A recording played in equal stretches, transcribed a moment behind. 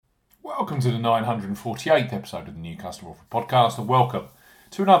Welcome to the 948th episode of the New Customer Offer podcast, and welcome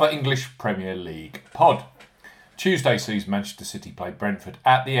to another English Premier League pod. Tuesday sees Manchester City play Brentford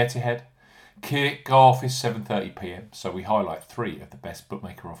at the Etihad. Kick-off is 7:30pm, so we highlight three of the best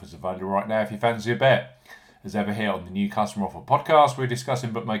bookmaker offers available right now if you fancy a bet. As ever here on the New Customer Offer podcast, we're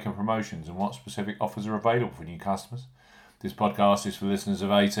discussing bookmaker promotions and what specific offers are available for new customers. This podcast is for listeners of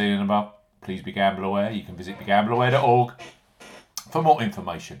 18 and above. Please be gamble aware. You can visit begambleaware.org for more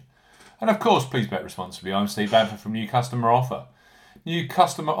information. And of course, please bet responsibly. I'm Steve Bamford from New Customer Offer.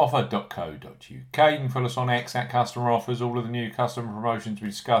 newcustomeroffer.co.uk. You can follow us on X at Customer Offers. All of the new customer promotions we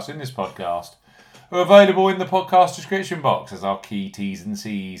discuss in this podcast are available in the podcast description box as our key T's and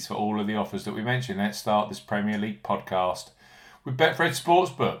C's for all of the offers that we mentioned. Let's start this Premier League podcast with Betfred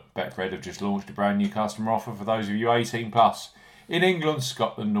Sportsbook. Betfred have just launched a brand new customer offer for those of you 18 plus in England,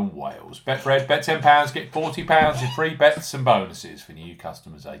 Scotland and Wales. Betfred, bet £10, get £40 in free bets and bonuses for new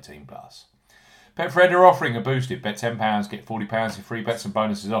customers 18 plus. Betfred are offering a boosted bet £10, get £40 in free bets and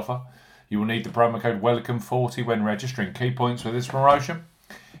bonuses offer. You will need the promo code WELCOME40 when registering. Key points for this promotion: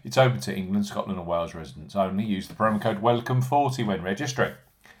 it's open to England, Scotland and Wales residents only. Use the promo code WELCOME40 when registering.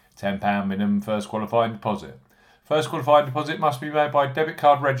 £10 minimum first qualifying deposit. First qualifying deposit must be made by debit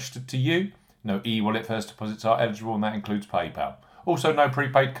card registered to you. No e-wallet first deposits are eligible, and that includes PayPal. Also, no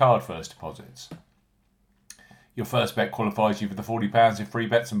prepaid card first deposits. Your first bet qualifies you for the £40 in free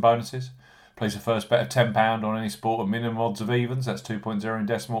bets and bonuses. Place a first bet of £10 on any sport at minimum odds of evens, that's 2.0 in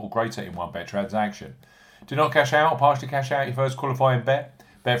decimal or greater in one bet transaction. Do not cash out or partially cash out your first qualifying bet.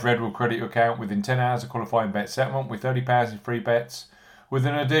 Betfred will credit your account within 10 hours of qualifying bet settlement with £30 in free bets, with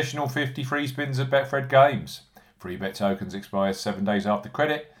an additional 50 free spins at Betfred games. Free bet tokens expire 7 days after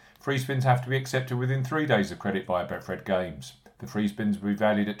credit. Free spins have to be accepted within 3 days of credit via Betfred games. The free spins will be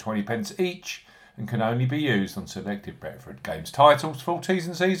valued at 20p each and can only be used on selected Betfred games titles. Full T's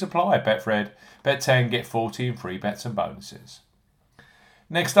and C's apply. Betfred, bet 10, get 40 in free bets and bonuses.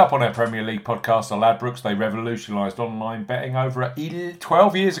 Next up on our Premier League podcast are Ladbrokes. They revolutionised online betting over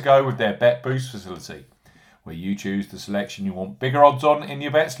 12 years ago with their Bet Boost facility, where you choose the selection you want bigger odds on in your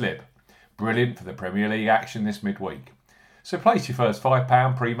bet slip. Brilliant for the Premier League action this midweek. So place your first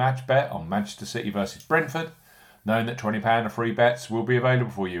 £5 pre-match bet on Manchester City versus Brentford, knowing that £20 of free bets will be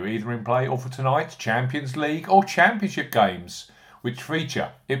available for you either in play or for tonight's Champions League or Championship games, which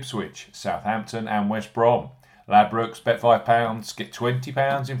feature Ipswich, Southampton and West Brom. Ladbrokes, bet £5, get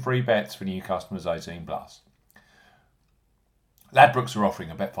 £20 in free bets for new customers 18 plus. Ladbrokes are offering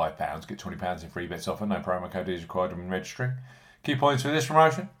a bet £5, get £20 in free bets offer. No promo code is required when registering. Key points for this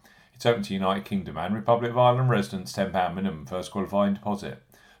promotion: it's open to United Kingdom and Republic of Ireland residents. £10 minimum first qualifying deposit.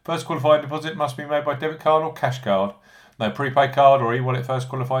 First qualifying deposit must be made by debit card or cash card. No prepaid card or e-wallet first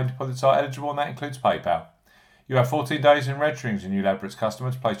qualifying deposits are eligible, and that includes PayPal. You have 14 days in registering as a new Ladbrokes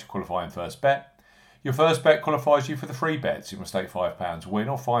customer to place your qualifying first bet. Your first bet qualifies you for the free bets. You must stake £5 win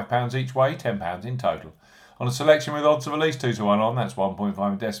or £5 each way, £10 in total, on a selection with odds of at least 2 to 1 on, that's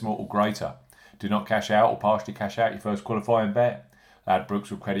 1.5 in decimal or greater. Do not cash out or partially cash out your first qualifying bet.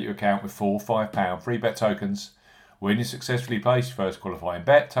 Ladbrokes will credit your account with 4 £5 free bet tokens. When you successfully place your first qualifying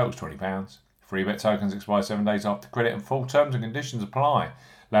bet, totals £20. Free bet tokens expire 7 days after credit and full terms and conditions apply.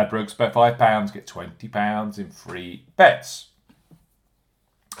 Ladbrokes, bet £5, get £20 in free bets.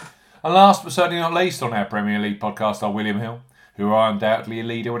 And last but certainly not least on our Premier League podcast are William Hill, who are undoubtedly a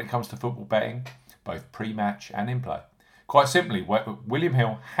leader when it comes to football betting, both pre-match and in play. Quite simply, William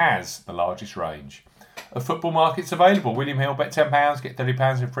Hill has the largest range of football markets available. William Hill, bet £10, get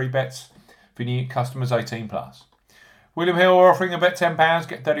 £30 in free bets for new customers 18 plus. William Hill are offering a bet £10,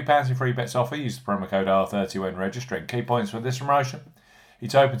 get £30 in free bets offer. Use the promo code R30 when registering. Key points for this promotion: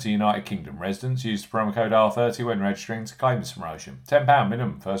 it's open to United Kingdom residents. Use the promo code R30 when registering to claim this promotion. £10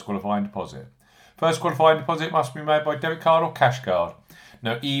 minimum first qualifying deposit. First qualifying deposit must be made by debit card or cash card.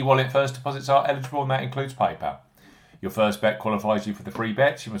 No e-wallet first deposits are eligible, and that includes PayPal. Your first bet qualifies you for the free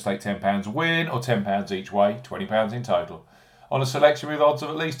bets. You must stake £10 win or £10 each way, £20 in total, on a selection with odds of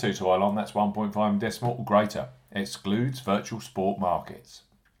at least 2 to 1 on, that's 1.5 in decimal or greater. Excludes virtual sport markets.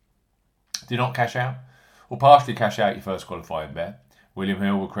 Do not cash out or partially cash out your first qualifying bet. William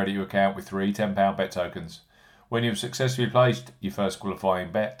Hill will credit your account with 3 £10 bet tokens. When you have successfully placed your first qualifying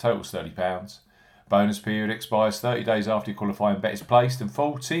bet, totals £30. Bonus period expires 30 days after your qualifying bet is placed, and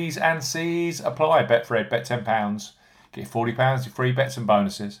full T's and C's apply. Betfred, bet £10, get £40 in free bets and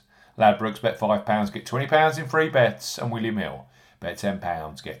bonuses. Ladbrokes, bet £5, get £20 in free bets. And William Hill, bet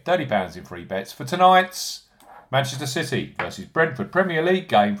 £10, get £30 in free bets for tonight's Manchester City versus Brentford Premier League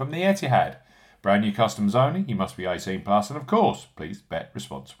game from the Etihad. Brand new customers only. You must be 18 plus, and of course, please bet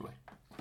responsibly.